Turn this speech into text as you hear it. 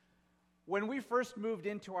When we first moved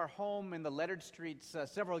into our home in the Leonard Streets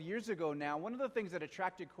several years ago now, one of the things that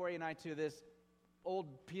attracted Corey and I to this old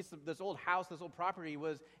house, this old property,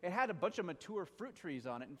 was it had a bunch of mature fruit trees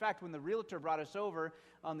on it. In fact, when the realtor brought us over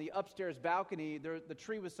on the upstairs balcony, the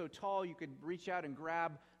tree was so tall you could reach out and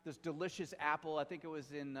grab this delicious apple. I think it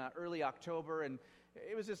was in early October, and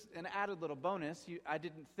it was just an added little bonus. I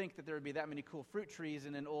didn't think that there would be that many cool fruit trees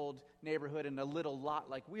in an old neighborhood in a little lot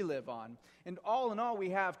like we live on. And all in all, we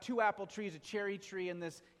have 2 apple trees, a cherry tree, and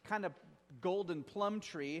this kind of golden plum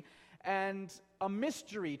tree, and a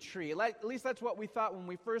mystery tree. At least that's what we thought when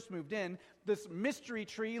we first moved in. This mystery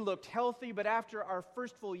tree looked healthy, but after our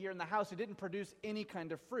first full year in the house, it didn't produce any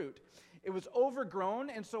kind of fruit. It was overgrown,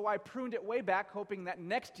 and so I pruned it way back, hoping that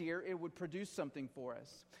next year it would produce something for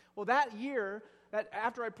us. Well, that year,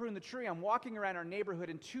 after I pruned the tree, I'm walking around our neighborhood,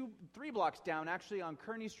 and 3 blocks down, actually on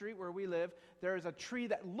Kearney Street where we live, there's a tree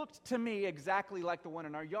that looked to me exactly like the one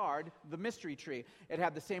in our yard, the mystery tree. It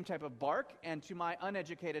had the same type of bark, and to my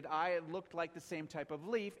uneducated eye, it looked like the same type of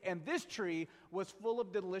leaf, and this tree was full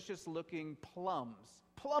of delicious-looking plums,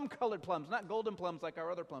 plum-colored plums, not golden plums like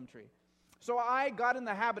our other plum tree. So I got in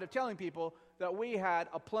the habit of telling people that we had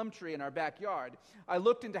a plum tree in our backyard. I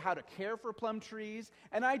looked into how to care for plum trees,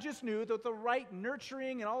 and I just knew that the right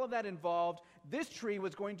nurturing and all of that involved, this tree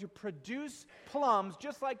was going to produce plums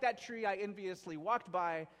just like that tree I enviously walked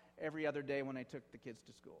by every other day when I took the kids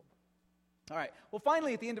to school. All right, well,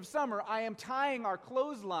 finally, at the end of summer, I am tying our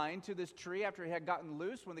clothesline to this tree after it had gotten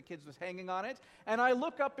loose when the kids was hanging on it, and I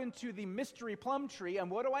look up into the mystery plum tree, and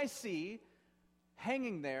what do I see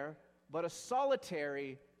hanging there but a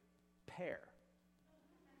solitary pear?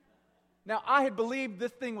 Now, I had believed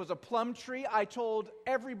this thing was a plum tree. I told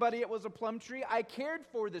everybody it was a plum tree. I cared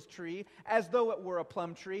for this tree as though it were a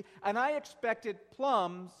plum tree, and I expected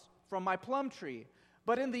plums from my plum tree.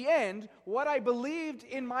 But in the end, what I believed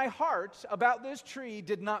in my heart about this tree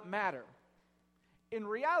did not matter. In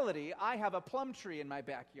reality, I have a plum tree in my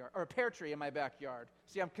backyard, or a pear tree in my backyard.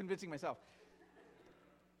 See, I'm convincing myself.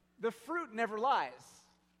 The fruit never lies.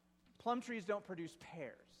 Plum trees don't produce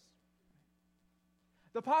pears.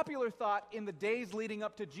 The popular thought in the days leading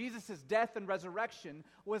up to Jesus' death and resurrection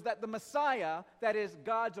was that the Messiah, that is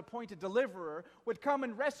God's appointed deliverer, would come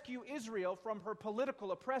and rescue Israel from her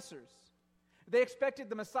political oppressors. They expected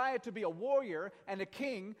the Messiah to be a warrior and a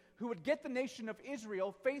king who would get the nation of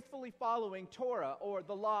Israel faithfully following Torah, or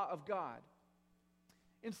the law of God.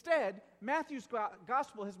 Instead, Matthew's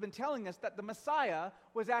gospel has been telling us that the Messiah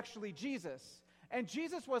was actually Jesus. And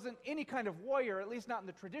Jesus wasn't any kind of warrior, at least not in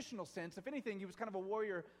the traditional sense. If anything, he was kind of a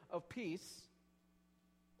warrior of peace.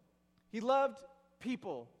 He loved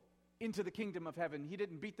people into the kingdom of heaven. He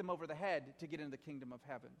didn't beat them over the head to get into the kingdom of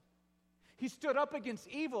heaven. He stood up against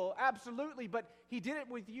evil, absolutely, but he did it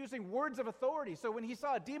with using words of authority. So when he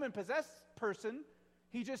saw a demon-possessed person,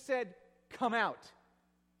 he just said, "Come out."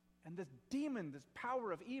 And this demon, this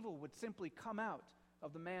power of evil, would simply come out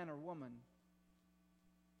of the man or woman.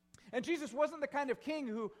 And Jesus wasn't the kind of king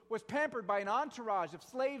who was pampered by an entourage of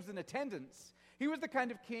slaves and attendants. He was the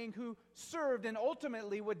kind of king who served and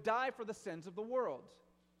ultimately would die for the sins of the world.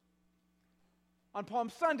 On Palm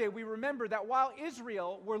Sunday, we remember that while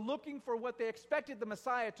Israel were looking for what they expected the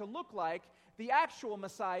Messiah to look like, the actual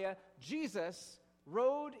Messiah, Jesus,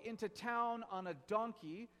 rode into town on a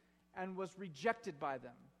donkey and was rejected by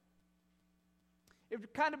them. It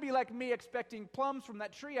would kind of be like me expecting plums from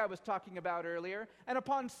that tree I was talking about earlier, and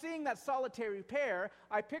upon seeing that solitary pear,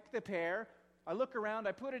 I pick the pear, I look around,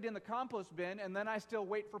 I put it in the compost bin, and then I still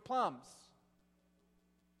wait for plums.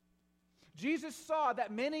 Jesus saw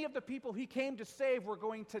that many of the people he came to save were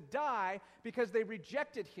going to die because they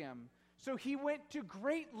rejected him. So he went to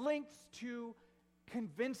great lengths to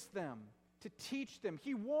convince them, to teach them.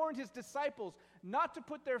 He warned his disciples not to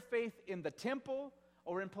put their faith in the temple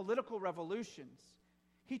or in political revolutions.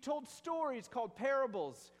 He told stories called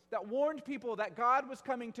parables that warned people that God was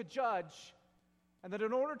coming to judge, and that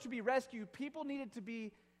in order to be rescued, people needed to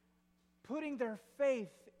be putting their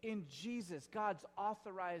faith in Jesus, God's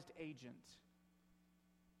authorized agent.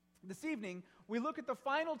 This evening, we look at the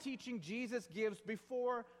final teaching Jesus gives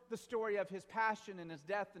before the story of his passion and his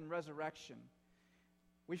death and resurrection.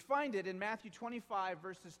 We find it in Matthew 25,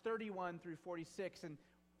 verses 31 through 46, and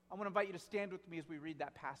I want to invite you to stand with me as we read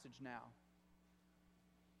that passage now.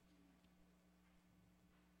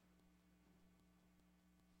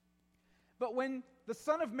 But when the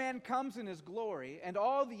Son of Man comes in his glory, and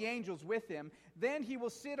all the angels with him, then he will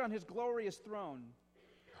sit on his glorious throne.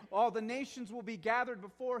 All the nations will be gathered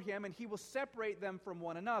before him, and he will separate them from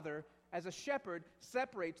one another, as a shepherd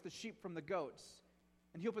separates the sheep from the goats.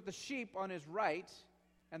 And he'll put the sheep on his right,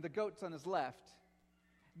 and the goats on his left.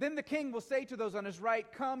 Then the king will say to those on his right,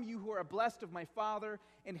 "Come, you who are blessed of my Father,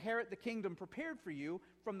 inherit the kingdom prepared for you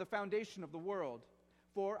from the foundation of the world.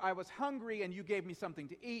 For I was hungry, and you gave me something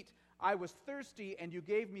to eat. I was thirsty, and you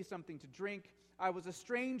gave me something to drink. I was a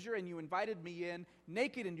stranger, and you invited me in.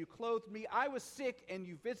 Naked, and you clothed me. I was sick, and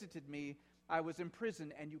you visited me. I was in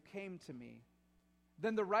prison, and you came to me."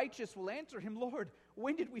 Then the righteous will answer him, "Lord,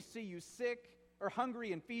 when did we see you sick or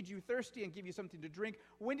hungry and feed you, thirsty and give you something to drink?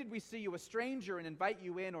 When did we see you a stranger and invite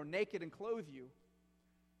you in, or naked and clothe you?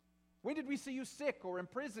 When did we see you sick or in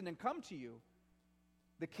prison and come to you?"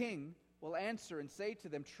 The king will answer and say to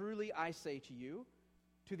them, "Truly I say to you,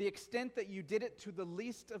 to the extent that you did it to the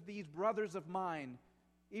least of these brothers of mine,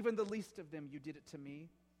 even the least of them, you did it to me."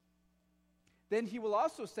 Then he will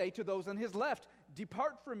also say to those on his left,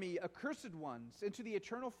 "Depart from me, accursed ones, into the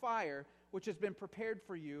eternal fire which has been prepared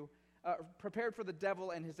for you, prepared for the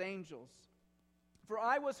devil and his angels. For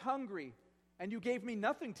I was hungry, and you gave me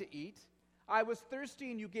nothing to eat. I was thirsty,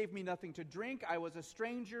 and you gave me nothing to drink. I was a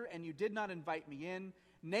stranger, and you did not invite me in.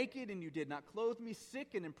 Naked, and you did not clothe me.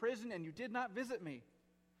 Sick and in prison, and you did not visit me."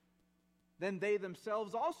 Then they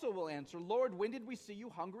themselves also will answer, "Lord, when did we see you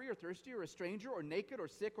hungry or thirsty or a stranger or naked or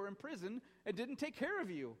sick or in prison and didn't take care of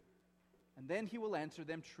you?" And then he will answer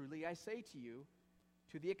them, "Truly I say to you,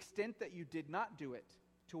 to the extent that you did not do it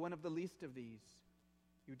to one of the least of these,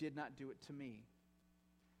 you did not do it to me."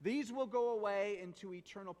 These will go away into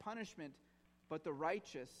eternal punishment, but the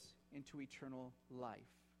righteous into eternal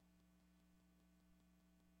life.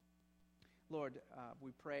 Lord,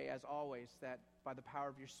 we pray, as always, that by the power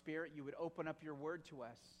of your Spirit, you would open up your word to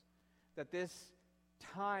us, that this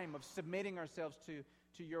time of submitting ourselves to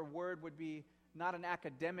your word would be not an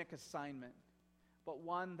academic assignment, but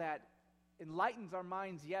one that enlightens our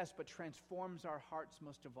minds, yes, but transforms our hearts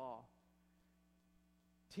most of all.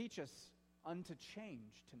 Teach us unto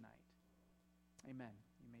change tonight. Amen.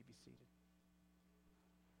 You may be seated.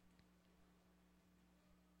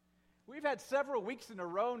 We've had several weeks in a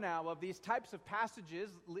row now of these types of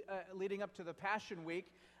passages leading up to the Passion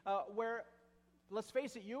Week where, let's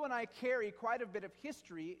face it, you and I carry quite a bit of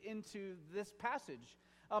history into this passage.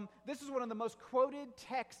 This is one of the most quoted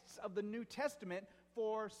texts of the New Testament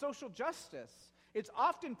for social justice. It's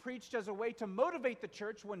often preached as a way to motivate the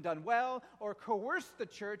church when done well, or coerce the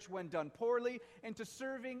church when done poorly, into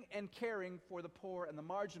serving and caring for the poor and the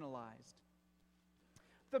marginalized.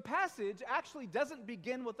 The passage actually doesn't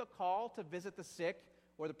begin with a call to visit the sick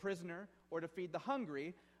or the prisoner or to feed the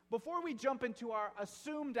hungry. Before we jump into our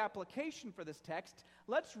assumed application for this text,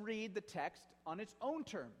 let's read the text on its own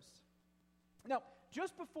terms. Now,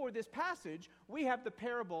 just before this passage, we have the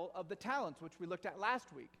parable of the talents, which we looked at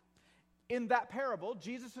last week. In that parable,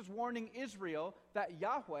 Jesus is warning Israel that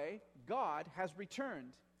Yahweh, God, has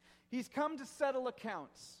returned. He's come to settle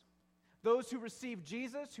accounts. Those who receive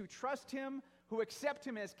Jesus, who trust him, who accept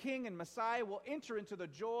him as King and Messiah, will enter into the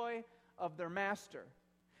joy of their master.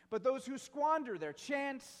 But those who squander their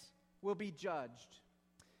chance will be judged.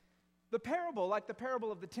 The parable, like the parable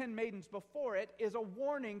of the 10 maidens before it, is a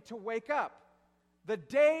warning to wake up. The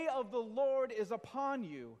day of the Lord is upon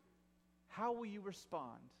you. How will you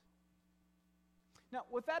respond? Now,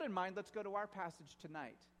 with that in mind, let's go to our passage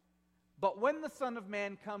tonight. But when the Son of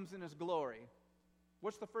Man comes in his glory,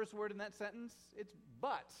 what's the first word in that sentence? It's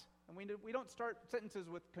but. And we don't start sentences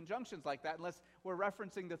with conjunctions like that unless we're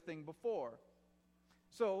referencing the thing before.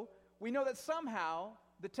 So we know that somehow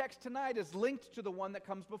the text tonight is linked to the one that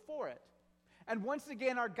comes before it. And once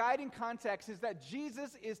again, our guiding context is that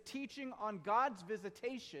Jesus is teaching on God's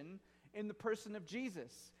visitation in the person of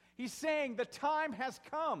Jesus. He's saying the time has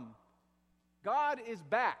come. God is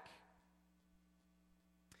back.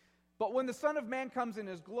 But when the Son of Man comes in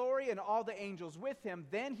his glory and all the angels with him,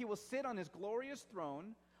 then he will sit on his glorious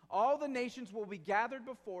throne. All the nations will be gathered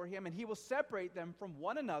before him, and he will separate them from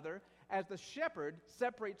one another as the shepherd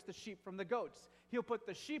separates the sheep from the goats. He'll put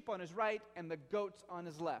the sheep on his right and the goats on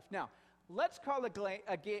his left. Now, let's play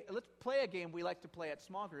a game we like to play at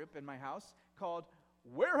small group in my house called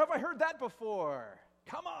Where Have I Heard That Before?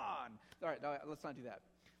 Come on. All right, no, let's not do that.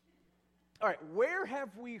 All right, where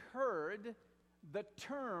have we heard the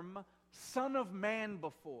term Son of Man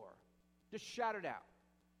before? Just shout it out.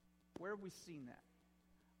 Where have we seen that?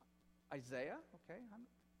 Isaiah? Okay,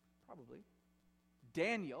 probably.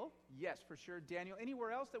 Daniel? Yes, for sure, Daniel.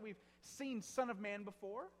 Anywhere else that we've seen Son of Man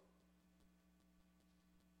before?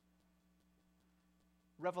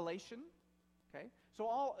 Revelation? Okay, so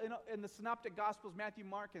all in the Synoptic Gospels, Matthew,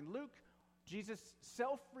 Mark, and Luke, Jesus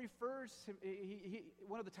self-refers,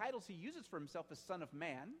 one of the titles he uses for himself is Son of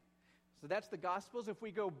Man. So that's the Gospels. If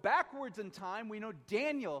we go backwards in time, we know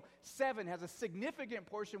Daniel 7 has a significant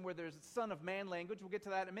portion where there's Son of Man language. We'll get to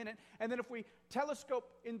that in a minute. And then if we telescope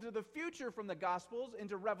into the future from the Gospels,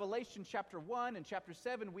 into Revelation chapter 1 and chapter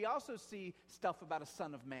 7, we also see stuff about a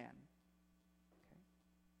Son of Man. Okay.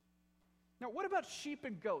 Now, what about sheep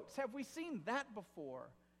and goats? Have we seen that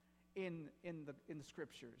before in the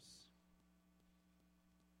Scriptures?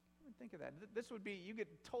 Think of that. This would be, you get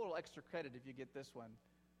total extra credit if you get this one.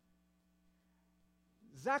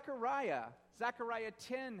 Zechariah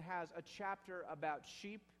 10 has a chapter about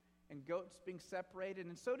sheep and goats being separated,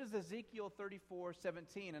 and so does Ezekiel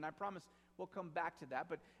 34:17, and I promise we'll come back to that.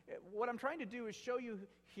 But what I'm trying to do is show you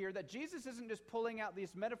here that Jesus isn't just pulling out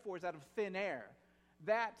these metaphors out of thin air,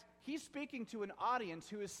 that he's speaking to an audience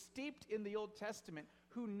who is steeped in the Old Testament,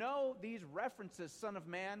 who know these references, Son of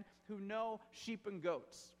Man, who know sheep and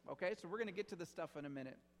goats. Okay, so we're going to get to this stuff in a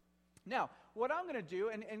minute. Now, what I'm going to do,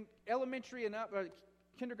 and elementary and up,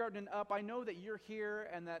 kindergarten and up, I know that you're here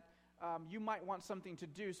and that you might want something to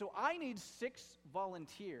do. So I need 6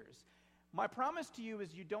 volunteers. My promise to you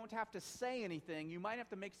is you don't have to say anything. You might have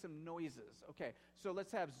to make some noises. Okay, so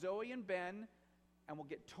let's have Zoe and Ben, and we'll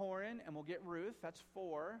get Torin, and we'll get Ruth. That's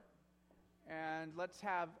 4. And let's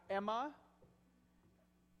have Emma.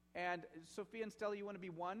 And Sophia and Stella, you want to be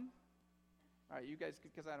 1? All right, you guys,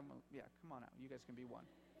 because I don't, yeah, come on out. You guys can be 1.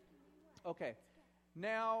 Okay,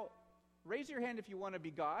 now raise your hand if you want to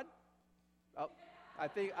be God. Oh, I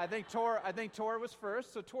think Tor was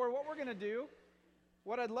first. So Tor, what we're going to do,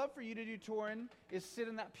 what I'd love for you to do, Torin, is sit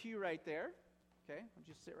in that pew right there. Okay, I'll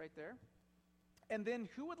just sit right there. And then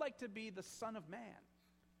who would like to be the Son of Man?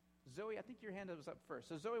 Zoe, I think your hand was up first.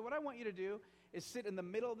 So Zoe, what I want you to do is sit in the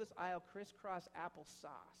middle of this aisle, crisscross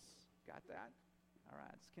applesauce. Got that? All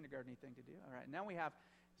right, it's a kindergarten-y thing to do. All right, now we have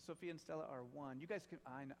Sophia and Stella are 1. You guys can,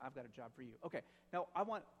 I've got a job for you. Okay, now I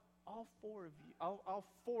want all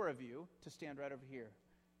 4 of you to stand right over here.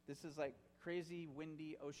 This is like crazy,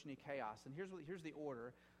 windy, oceany chaos. And here's the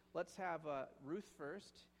order. Let's have Ruth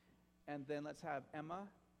first, and then let's have Emma,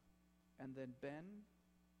 and then Ben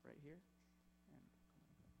right here. And,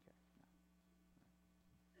 okay, now.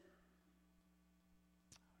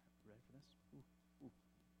 All right, ready for this? Ooh, ooh.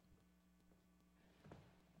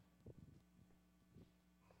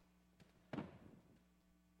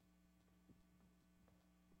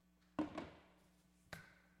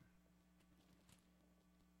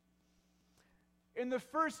 In the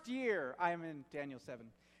first year, I am in Daniel 7.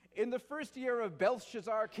 In the first year of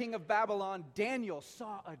Belshazzar, king of Babylon, Daniel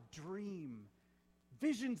saw a dream,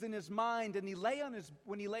 visions in his mind, and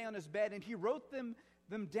when he lay on his bed, and he wrote them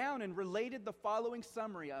down and related the following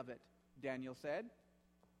summary of it. Daniel said,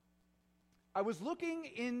 I was looking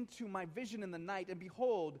into my vision in the night, and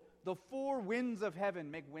behold, the 4 winds of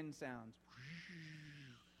heaven make wind sounds.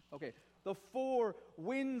 Okay, the 4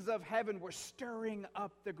 winds of heaven were stirring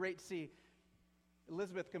up the great sea.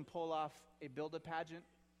 Elizabeth can pull off a build-a-pageant.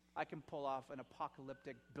 I can pull off an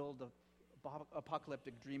apocalyptic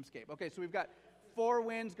dreamscape. Okay, so we've got 4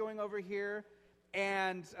 winds going over here,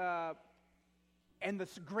 and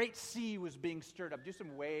this great sea was being stirred up. Do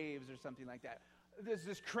some waves or something like that. There's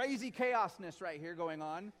this crazy chaosness right here going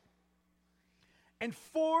on. And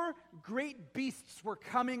 4 great beasts were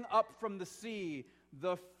coming up from the sea.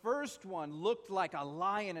 The first one looked like a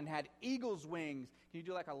lion and had eagle's wings. Can you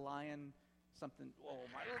do like a lion? Something, oh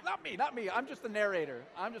my, not me. I'm just the narrator.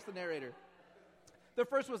 The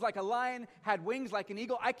first was like a lion, had wings like an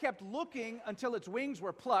eagle. I kept looking until its wings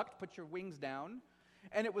were plucked. Put your wings down.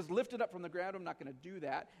 And it was lifted up from the ground. I'm not going to do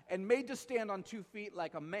that. And made to stand on 2 feet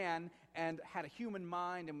like a man and had a human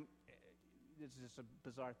mind. And this is just a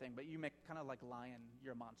bizarre thing, but you make kind of like a lion.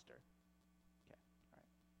 You're a monster. Okay,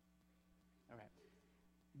 all right.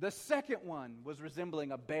 The second one was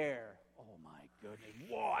resembling a bear. Oh my goodness.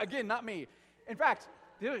 Whoa, again, not me. In fact,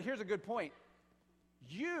 here's a good point.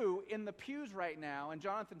 You in the pews right now, and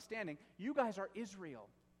Jonathan standing, you guys are Israel.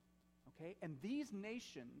 Okay? And these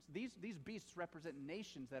nations, these beasts represent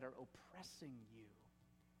nations that are oppressing you.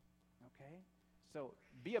 Okay? So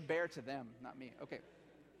be a bear to them, not me. Okay.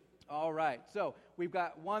 All right. So we've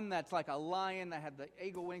got one that's like a lion that had the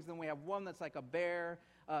eagle wings. Then we have one that's like a bear.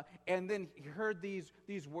 And then he heard these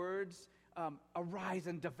words, arise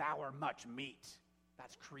and devour much meat.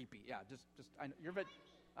 That's creepy. Yeah, just you're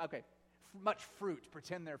okay. Much fruit.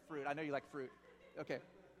 Pretend they're fruit. I know you like fruit. Okay.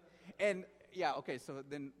 And yeah, okay, so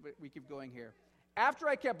then we keep going here. After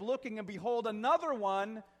I kept looking, and behold, another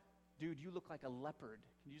one. Dude, you look like a leopard.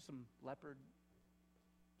 Can you do some leopard?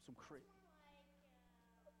 Some creep.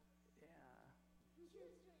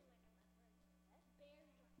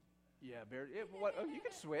 Yeah. Yeah, you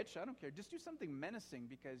can switch. I don't care. Just do something menacing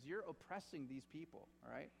because you're oppressing these people,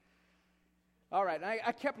 all right? All right,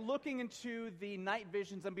 I kept looking into the night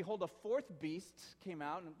visions, and behold, a fourth beast came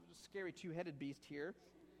out, a scary two-headed beast here.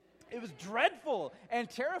 It was dreadful and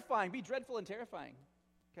terrifying. Be dreadful and terrifying,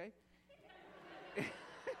 okay?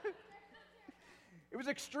 It was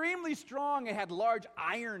extremely strong. It had large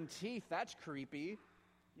iron teeth. That's creepy.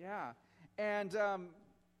 Yeah. And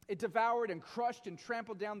it devoured and crushed and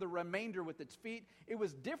trampled down the remainder with its feet. It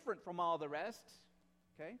was different from all the rest,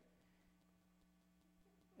 okay?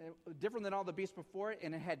 Different than all the beasts before it,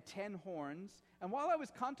 and it had 10 horns. And while I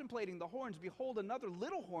was contemplating the horns, behold, another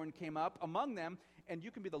little horn came up among them, and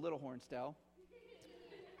you can be the little horn, Stel.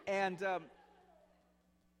 And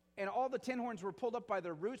all the 10 horns were pulled up by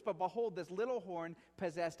their roots, but behold, this little horn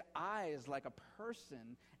possessed eyes like a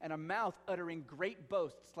person, and a mouth uttering great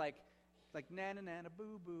boasts, like na-na-na,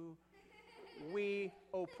 boo-boo, we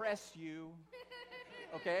oppress you,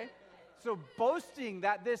 okay? So boasting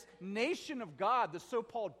that this nation of God, the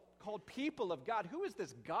so-called people of God, who is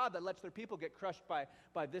this God that lets their people get crushed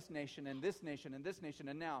by this nation and this nation and this nation,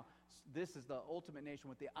 and now this is the ultimate nation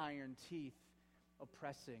with the iron teeth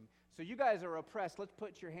oppressing. So you guys are oppressed. Let's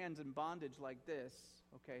put your hands in bondage like this.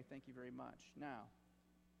 Okay, thank you very much. Now,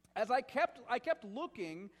 as I kept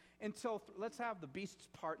looking until, let's have the beasts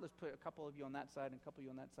part. Let's put a couple of you on that side and a couple of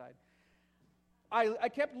you on that side. I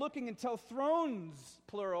kept looking until thrones,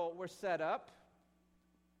 plural, were set up.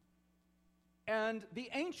 And the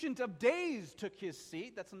Ancient of Days took his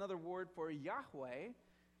seat. That's another word for Yahweh.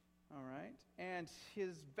 All right. And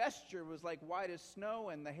his vesture was like white as snow,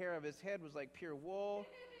 and the hair of his head was like pure wool.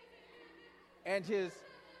 And his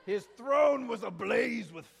throne was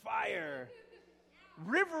ablaze with fire.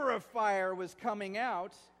 River of fire was coming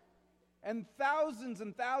out, and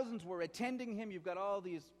thousands were attending him. You've got all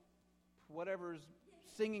these whatever's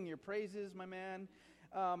singing your praises, my man.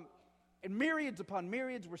 And myriads upon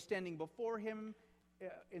myriads were standing before him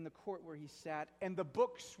in the court where he sat, and the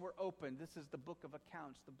books were opened. This is the book of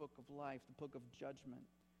accounts, the book of life, the book of judgment.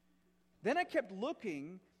 Then I kept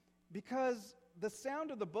looking because the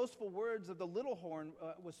sound of the boastful words of the little horn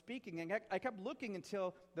was speaking, and I kept looking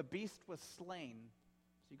until the beast was slain.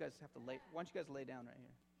 So you guys have to why don't you guys lay down right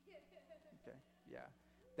here? Okay, yeah.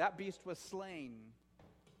 That beast was slain.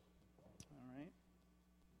 All right.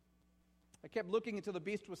 I kept looking until the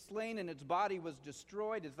beast was slain and its body was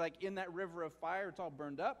destroyed. It's like in that river of fire, it's all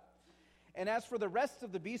burned up. And as for the rest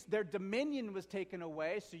of the beasts, their dominion was taken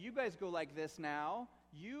away. So you guys go like this now.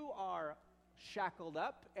 You are shackled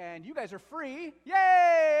up, and you guys are free.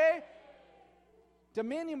 Yay!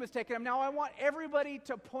 Dominion was taken up. Now I want everybody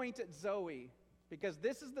to point at Zoe, because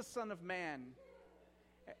this is the Son of Man.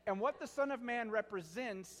 And what the Son of Man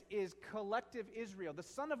represents is collective Israel. The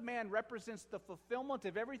Son of Man represents the fulfillment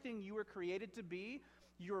of everything you were created to be.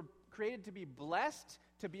 You were created to be blessed,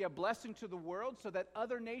 to be a blessing to the world, so that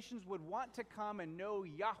other nations would want to come and know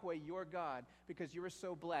Yahweh, your God, because you were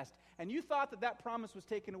so blessed. And you thought that promise was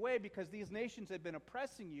taken away because these nations had been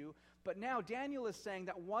oppressing you, but now Daniel is saying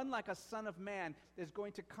that one like a Son of Man is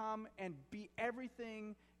going to come and be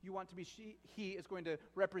everything you want to be. He is going to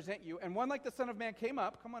represent you. And one like the Son of Man came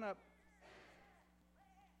up. Come on up.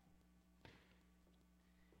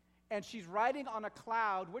 And she's riding on a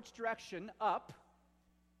cloud. Which direction? Up.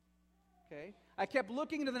 Okay. I kept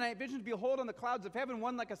looking into the night visions. Behold, on the clouds of heaven,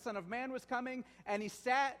 one like a Son of Man was coming. And he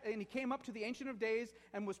sat, and he came up to the Ancient of Days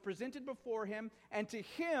and was presented before him. And to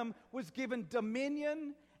him was given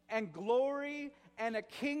dominion and glory and a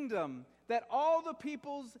kingdom, that all the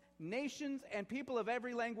peoples, nations, and people of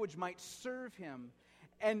every language might serve him.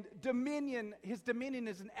 And dominion, his dominion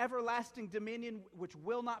is an everlasting dominion which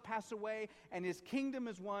will not pass away, and his kingdom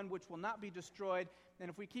is one which will not be destroyed. And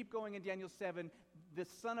if we keep going in Daniel 7, the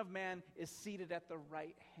Son of Man is seated at the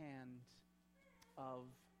right hand of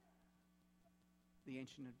the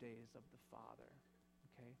Ancient of Days, of the Father.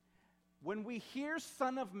 Okay? When we hear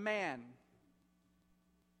Son of Man,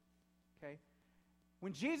 okay,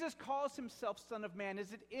 when Jesus calls himself Son of Man,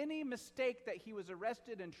 is it any mistake that he was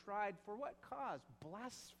arrested and tried for what cause?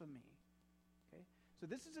 Blasphemy. Okay? So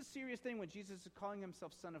this is a serious thing when Jesus is calling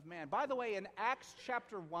himself Son of Man. By the way, in Acts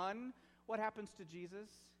chapter 1, what happens to Jesus?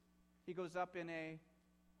 He goes up in a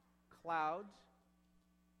cloud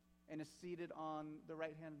and is seated on the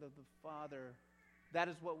right hand of the Father. That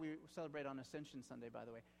is what we celebrate on Ascension Sunday, by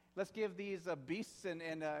the way. Let's give these beasts and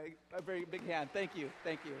a very big hand. Thank you.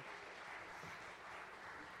 Thank you.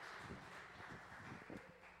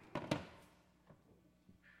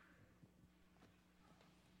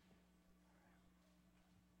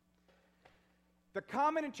 The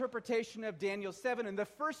common interpretation of Daniel 7 in the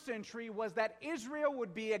first century was that Israel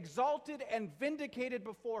would be exalted and vindicated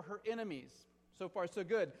before her enemies. So far, so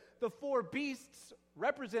good. The four beasts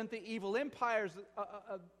represent the evil empires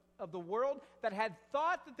of the world that had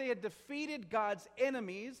thought that they had defeated God's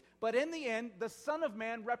enemies, but in the end, the Son of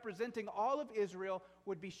Man, representing all of Israel,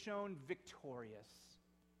 would be shown victorious.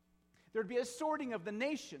 There'd be a sorting of the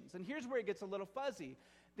nations, and here's where it gets a little fuzzy.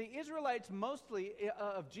 The Israelites, mostly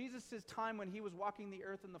of Jesus' time when he was walking the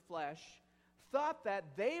earth in the flesh, thought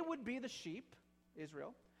that they would be the sheep,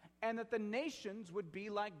 Israel, and that the nations would be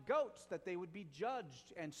like goats, that they would be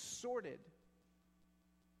judged and sorted.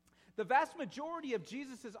 The vast majority of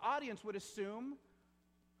Jesus' audience would assume,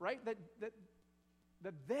 right,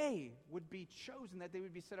 that they would be chosen, that they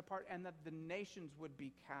would be set apart, and that the nations would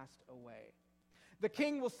be cast away. The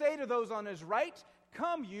king will say to those on his right,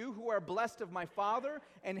 "Come, you who are blessed of my Father,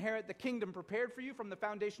 inherit the kingdom prepared for you from the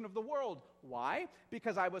foundation of the world." Why?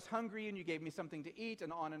 Because I was hungry and you gave me something to eat,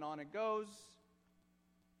 and on it goes.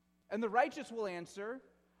 And the righteous will answer,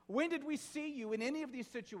 "When did we see you in any of these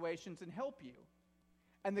situations and help you?"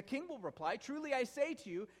 And the king will reply, "Truly I say to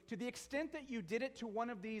you, to the extent that you did it to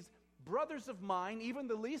one of these brothers of mine, even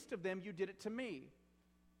the least of them, you did it to me."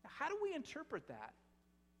 Now, how do we interpret that?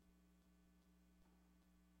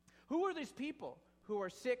 Who are these people who are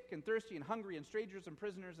sick and thirsty and hungry and strangers and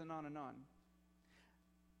prisoners and on and on?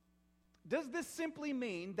 Does this simply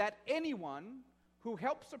mean that anyone who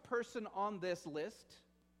helps a person on this list,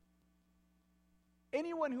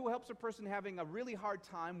 anyone who helps a person having a really hard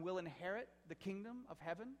time, will inherit the kingdom of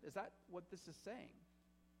heaven? Is that what this is saying?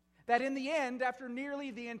 That in the end, after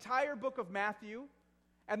nearly the entire book of Matthew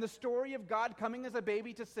and the story of God coming as a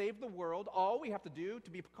baby to save the world, all we have to do to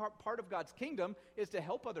be part of God's kingdom is to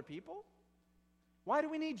help other people? Why do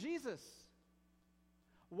we need Jesus?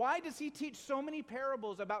 Why does he teach so many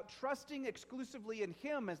parables about trusting exclusively in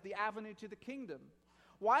him as the avenue to the kingdom?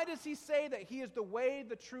 Why does he say that he is the way,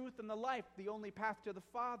 the truth, and the life, the only path to the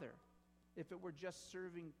Father, if it were just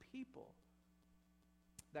serving people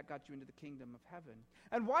that got you into the kingdom of heaven?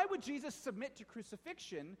 And why would Jesus submit to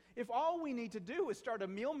crucifixion if all we need to do is start a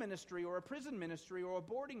meal ministry or a prison ministry or a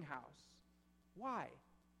boarding house? Why?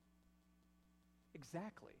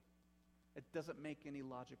 Exactly. It doesn't make any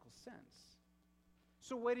logical sense.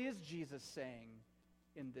 So what is Jesus saying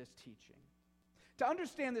in this teaching? To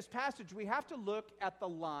understand this passage, we have to look at the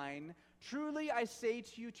line, "Truly I say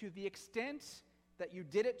to you, to the extent that you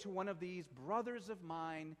did it to one of these brothers of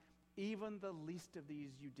mine, even the least of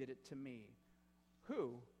these you did it to me."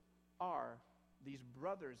 Who are these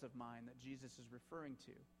brothers of mine that Jesus is referring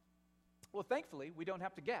to? Well, thankfully, we don't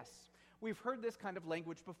have to guess. We've heard this kind of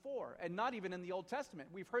language before, and not even in the Old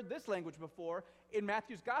Testament. We've heard this language before in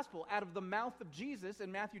Matthew's Gospel, out of the mouth of Jesus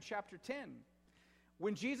in Matthew chapter 10.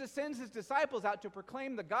 When Jesus sends his disciples out to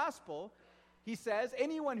proclaim the gospel, he says,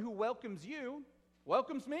 "Anyone who welcomes you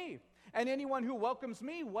welcomes me, and anyone who welcomes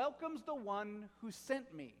me welcomes the one who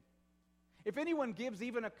sent me. If anyone gives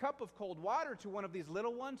even a cup of cold water to one of these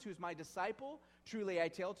little ones who's my disciple, truly I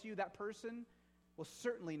tell to you, that person will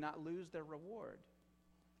certainly not lose their reward."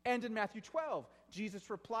 And in Matthew 12, Jesus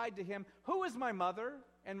replied to him, "Who is my mother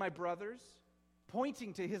and my brothers?"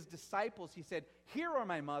 Pointing to his disciples, he said, "Here are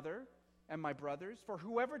my mother and my brothers, for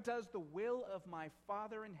whoever does the will of my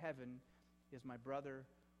Father in heaven is my brother, or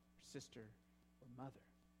sister, or mother."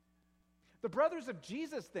 The brothers of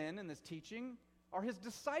Jesus, then, in this teaching, are his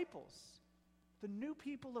disciples, the new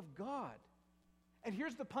people of God. And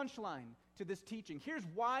here's the punchline to this teaching. Here's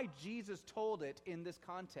why Jesus told it in this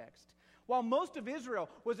context. While most of Israel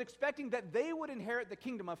was expecting that they would inherit the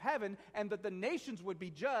kingdom of heaven and that the nations would be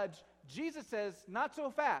judged, Jesus says, not so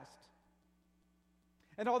fast.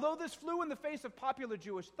 And although this flew in the face of popular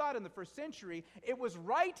Jewish thought in the first century, it was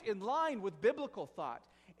right in line with biblical thought.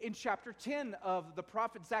 In chapter 10 of the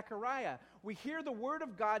prophet Zechariah, we hear the word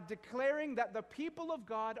of God declaring that the people of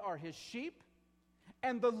God are his sheep,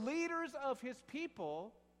 and the leaders of his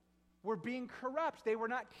people were being corrupt. They were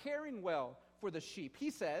not caring well for the sheep.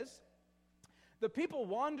 He says, "The people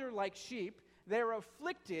wander like sheep. They are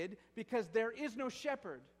afflicted because there is no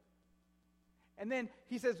shepherd." And then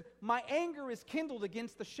he says, "My anger is kindled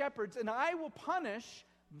against the shepherds, and I will punish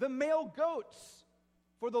the male goats.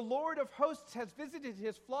 For the Lord of hosts has visited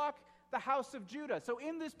his flock, the house of Judah." So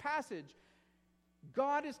in this passage,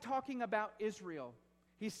 God is talking about Israel.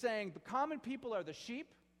 He's saying the common people are the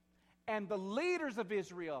sheep, and the leaders of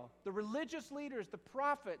Israel, the religious leaders, the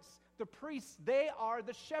prophets, the priests, they are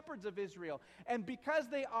the shepherds of Israel. And because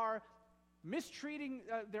they are mistreating,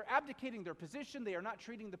 they're abdicating their position, they are not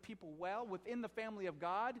treating the people well within the family of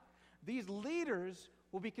God, these leaders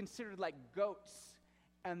will be considered like goats.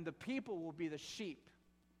 and the people will be the sheep.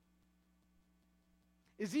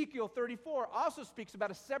 Ezekiel 34 also speaks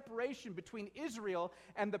about a separation between Israel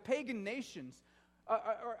and the pagan nations.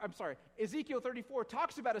 Ezekiel 34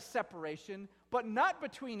 talks about a separation, but not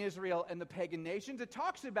between Israel and the pagan nations. It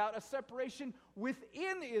talks about a separation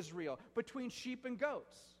within Israel, between sheep and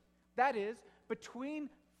goats. That is, between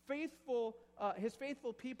his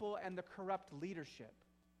faithful people and the corrupt leadership.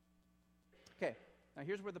 Okay, now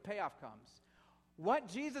here's where the payoff comes. What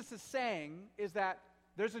Jesus is saying is that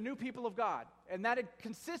there's a new people of God, and that it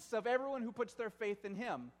consists of everyone who puts their faith in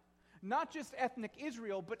him. Not just ethnic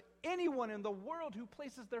Israel, but anyone in the world who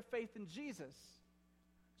places their faith in Jesus.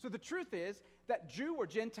 So the truth is that Jew or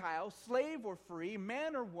Gentile, slave or free,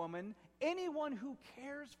 man or woman, anyone who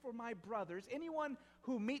cares for my brothers, anyone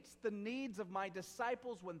who meets the needs of my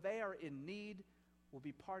disciples when they are in need, will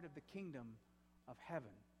be part of the kingdom of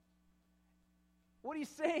heaven. What he's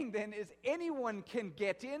saying then is anyone can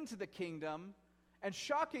get into the kingdom, and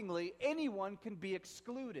shockingly, anyone can be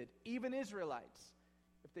excluded, even Israelites,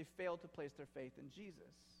 if they fail to place their faith in Jesus.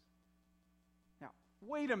 Now,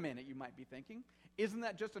 wait a minute, you might be thinking. Isn't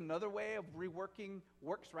that just another way of reworking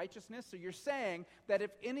works righteousness? So you're saying that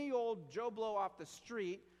if any old Joe Blow off the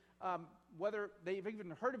street, whether they've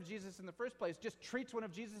even heard of Jesus in the first place, just treats one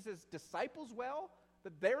of Jesus' disciples well,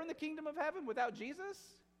 that they're in the kingdom of heaven without Jesus?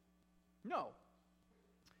 No.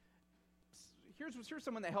 Here's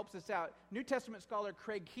someone that helps us out. New Testament scholar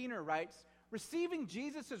Craig Keener writes, receiving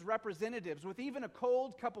Jesus as representatives with even a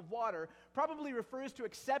cold cup of water probably refers to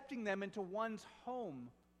accepting them into one's home.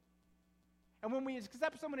 And when we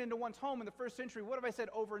accept someone into one's home in the first century, what have I said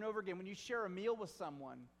over and over again? When you share a meal with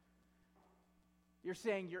someone, you're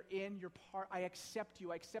saying you're in, you're part, I accept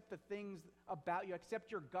you, I accept the things about you, I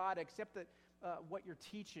accept your God, I accept what you're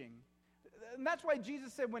teaching. And that's why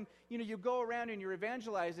Jesus said when you go around and you're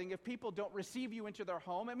evangelizing, if people don't receive you into their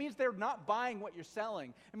home, it means they're not buying what you're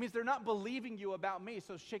selling. It means they're not believing you about me,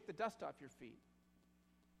 so shake the dust off your feet.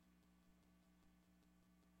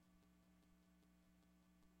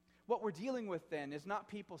 What we're dealing with then is not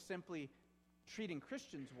people simply treating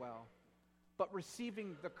Christians well, but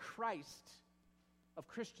receiving the Christ of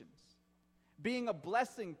Christians, being a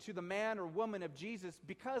blessing to the man or woman of Jesus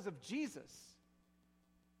because of Jesus.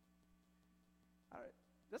 All right,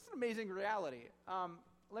 that's an amazing reality.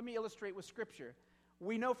 Let me illustrate with Scripture.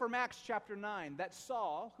 We know from Acts chapter 9 that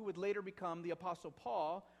Saul, who would later become the Apostle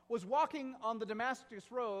Paul, was walking on the Damascus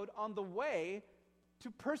road on the way to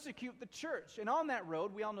persecute the church. And on that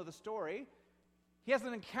road, we all know the story, he has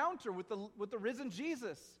an encounter with the risen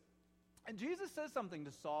Jesus. And Jesus says something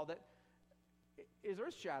to Saul that is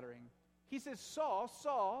earth-shattering. He says, Saul,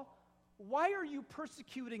 Saul, why are you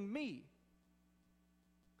persecuting me?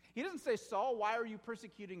 He doesn't say, Saul, why are you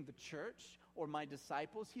persecuting the church or my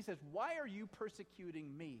disciples? He says, why are you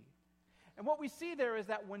persecuting me? And what we see there is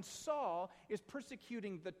that when Saul is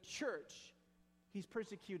persecuting the church, he's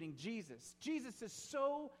persecuting Jesus. Jesus is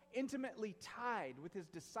so intimately tied with his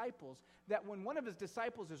disciples that when one of his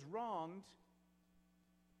disciples is wronged,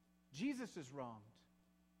 Jesus is wronged.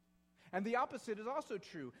 And the opposite is also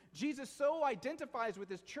true. Jesus so identifies with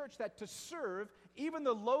his church that to serve even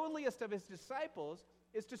the lowliest of his disciples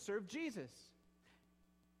is to serve Jesus.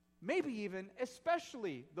 Maybe even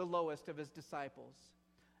especially the lowest of his disciples.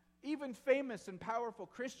 Even famous and powerful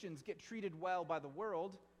Christians get treated well by the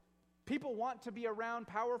world. People want to be around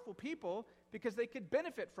powerful people because they could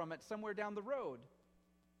benefit from it somewhere down the road.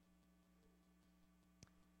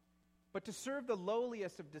 But to serve the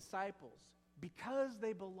lowliest of disciples, because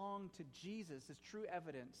they belong to Jesus, is true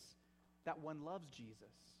evidence that one loves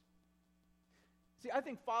Jesus. See, I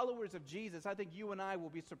think followers of Jesus, I think you and I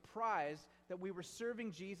will be surprised that we were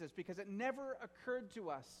serving Jesus because it never occurred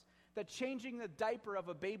to us that changing the diaper of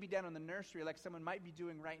a baby down in the nursery, like someone might be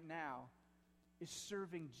doing right now, is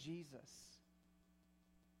serving Jesus.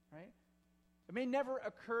 Right? It may never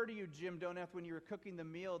occur to you, Jim Doneth, when you were cooking the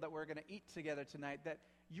meal that we're going to eat together tonight, that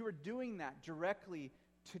you were doing that directly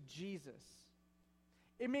to Jesus.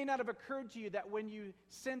 It may not have occurred to you that when you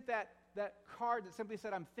sent that card that simply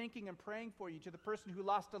said, I'm thinking and praying for you, to the person who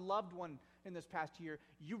lost a loved one in this past year,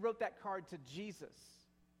 you wrote that card to Jesus.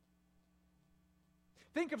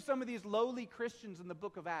 Think of some of these lowly Christians in the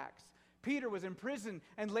book of Acts. Peter was in prison,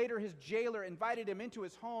 and later his jailer invited him into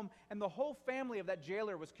his home, and the whole family of that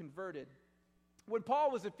jailer was converted. When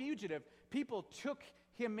Paul was a fugitive, people took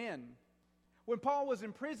him in. When Paul was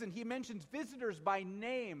in prison, he mentions visitors by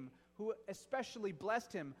name who especially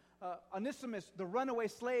blessed him. Onesimus, the runaway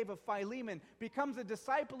slave of Philemon, becomes a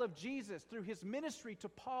disciple of Jesus through his ministry to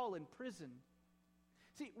Paul in prison.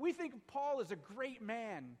 See, we think Paul is a great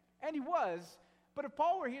man, and he was, But if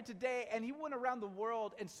Paul were here today and he went around the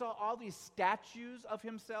world and saw all these statues of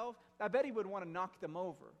himself, I bet he would want to knock them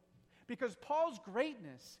over. Because Paul's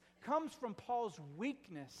greatness comes from Paul's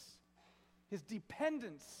weakness, his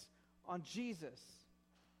dependence on Jesus.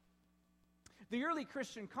 The early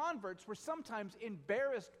Christian converts were sometimes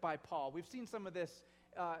embarrassed by Paul. We've seen some of this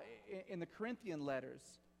in the Corinthian letters.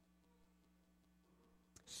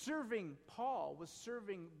 Serving Paul was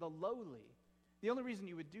serving the lowly. The only reason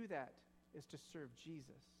you would do that is to serve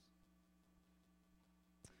Jesus.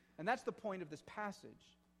 And that's the point of this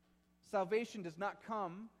passage. Salvation does not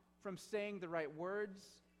come from saying the right words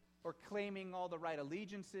or claiming all the right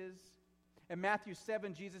allegiances. In Matthew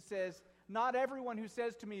 7, Jesus says, "Not everyone who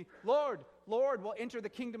says to me, 'Lord, Lord,' will enter the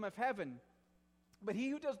kingdom of heaven, but he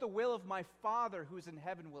who does the will of my Father who is in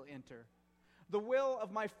heaven will enter." The will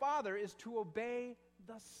of my Father is to obey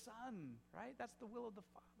the Son, right? That's the will of the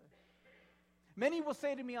Father. Many will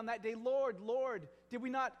say to me on that day, "Lord, Lord, did we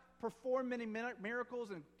not perform many miracles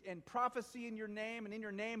and prophecy in your name, and in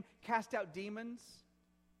your name cast out demons?"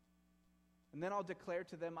 And then I'll declare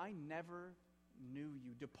to them, "I never knew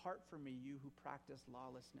you. Depart from me, you who practice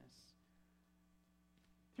lawlessness."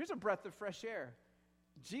 Here's a breath of fresh air.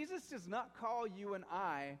 Jesus does not call you and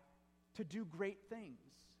I to do great things.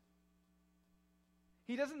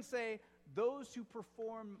 He doesn't say, "Those who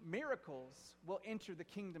perform miracles will enter the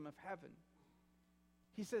kingdom of heaven."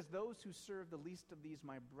 He says, "Those who serve the least of these,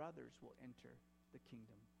 my brothers, will enter the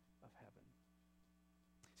kingdom of heaven."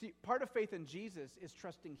 See, part of faith in Jesus is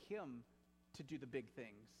trusting Him to do the big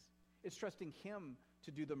things. It's trusting Him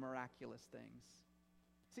to do the miraculous things.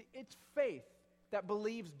 See, it's faith that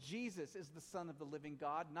believes Jesus is the Son of the living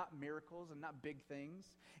God, not miracles and not big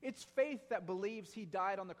things. It's faith that believes He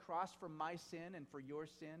died on the cross for my sin and for your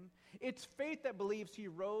sin. It's faith that believes He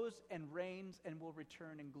rose and reigns and will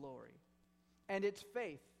return in glory. And it's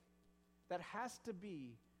faith that has to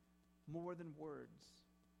be more than words.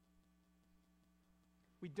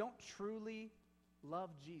 We don't truly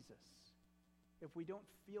love Jesus if we don't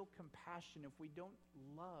feel compassion, if we don't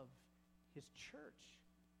love His church.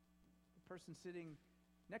 The person sitting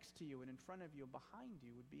next to you and in front of you and behind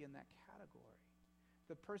you would be in that category.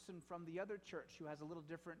 The person from the other church who has a little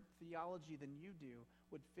different theology than you do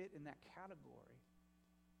would fit in that category.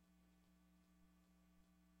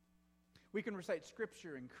 We can recite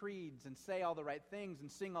scripture and creeds and say all the right things and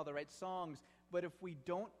sing all the right songs, but if we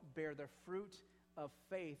don't bear the fruit of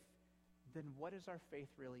faith, then what is our faith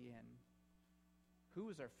really in? Who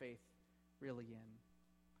is our faith really in?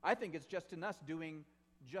 I think it's just in us doing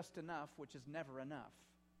just enough, which is never enough.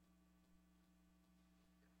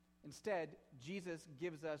 Instead, Jesus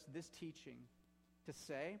gives us this teaching to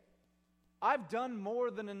say, "I've done more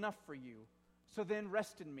than enough for you, so then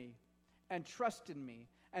rest in me and trust in me,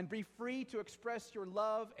 and be free to express your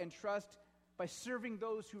love and trust by serving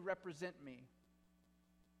those who represent me."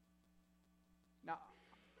 Now,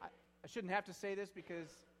 I shouldn't have to say this because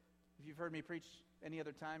if you've heard me preach any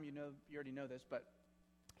other time, you already know this, but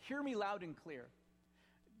hear me loud and clear.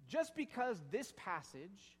 Just because this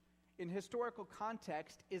passage in historical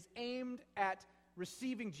context is aimed at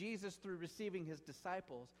receiving Jesus through receiving His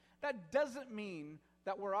disciples, that doesn't mean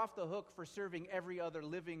that we're off the hook for serving every other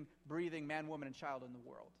living, breathing man, woman, and child in the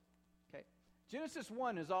world. Okay? Genesis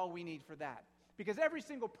 1 is all we need for that. Because every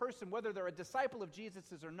single person, whether they're a disciple of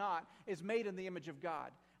Jesus' or not, is made in the image of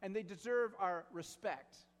God. And they deserve our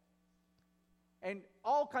respect. And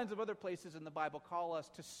all kinds of other places in the Bible call us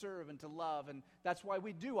to serve and to love. And that's why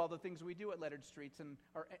we do all the things we do at Leonard Streets and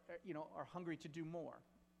are hungry to do more.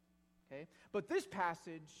 Okay? But this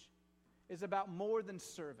passage is about more than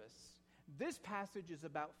service. This passage is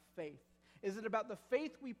about faith. Is it about the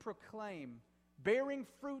faith we proclaim, bearing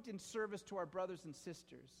fruit in service to our brothers and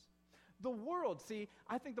sisters? The world, see,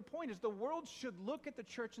 I think the point is the world should look at the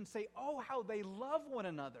church and say, "Oh, how they love one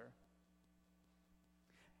another.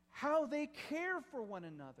 How they care for one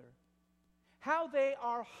another. How they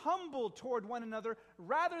are humble toward one another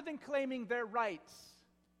rather than claiming their rights.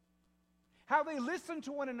 How they listen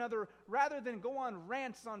to one another rather than go on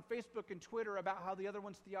rants on Facebook and Twitter about how the other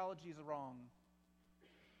one's theology is wrong.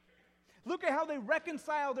 Look at how they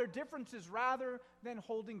reconcile their differences rather than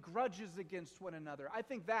holding grudges against one another." I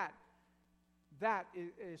think that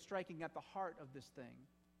is striking at the heart of this thing.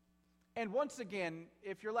 And once again,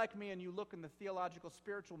 if you're like me and you look in the theological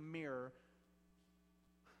spiritual mirror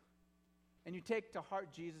and you take to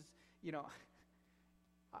heart Jesus,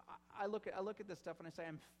 I look at this stuff and I say,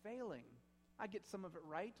 I'm failing. I get some of it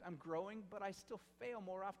right. I'm growing, but I still fail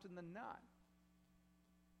more often than not.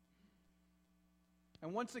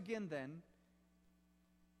 And once again then,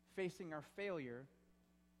 facing our failure,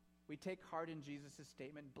 we take heart in Jesus'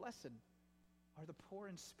 statement, "Blessed are the poor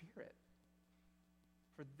in spirit,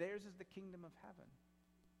 for theirs is the kingdom of heaven.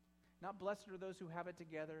 Not blessed are those who have it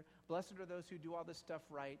together, blessed are those who do all this stuff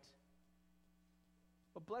right,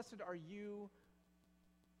 but blessed are you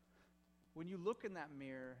when you look in that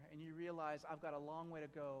mirror and you realize, I've got a long way to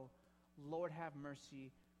go. Lord, have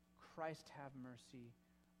mercy. Christ, have mercy.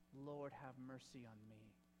 Lord, have mercy on me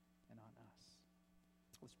and on us.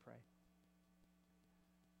 Let's pray.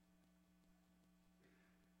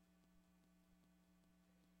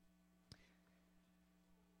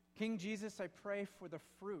 King Jesus, I pray for the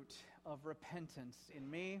fruit of repentance in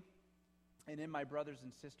me and in my brothers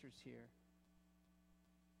and sisters here.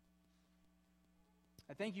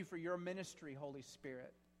 I thank you for your ministry, Holy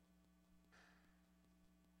Spirit,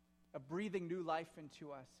 of breathing new life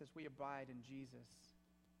into us as we abide in Jesus,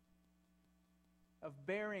 of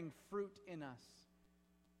bearing fruit in us,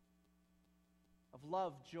 of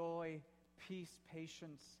love, joy, peace,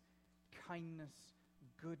 patience, kindness,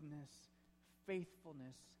 goodness,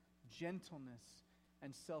 faithfulness, gentleness,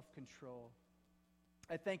 and self-control.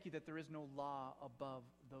 I thank you that there is no law above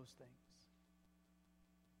those things.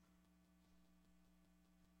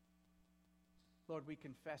 Lord, we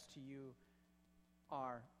confess to you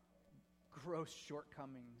our gross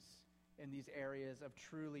shortcomings in these areas of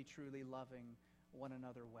truly, truly loving one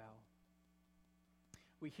another well.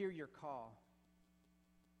 We hear your call,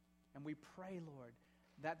 and we pray, Lord,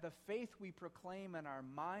 that the faith we proclaim in our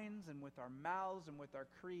minds and with our mouths and with our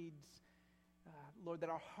creeds, Lord, that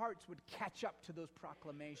our hearts would catch up to those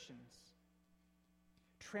proclamations.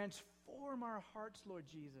 Transform our hearts, Lord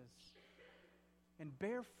Jesus, and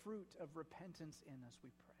bear fruit of repentance in us,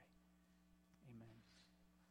 we pray.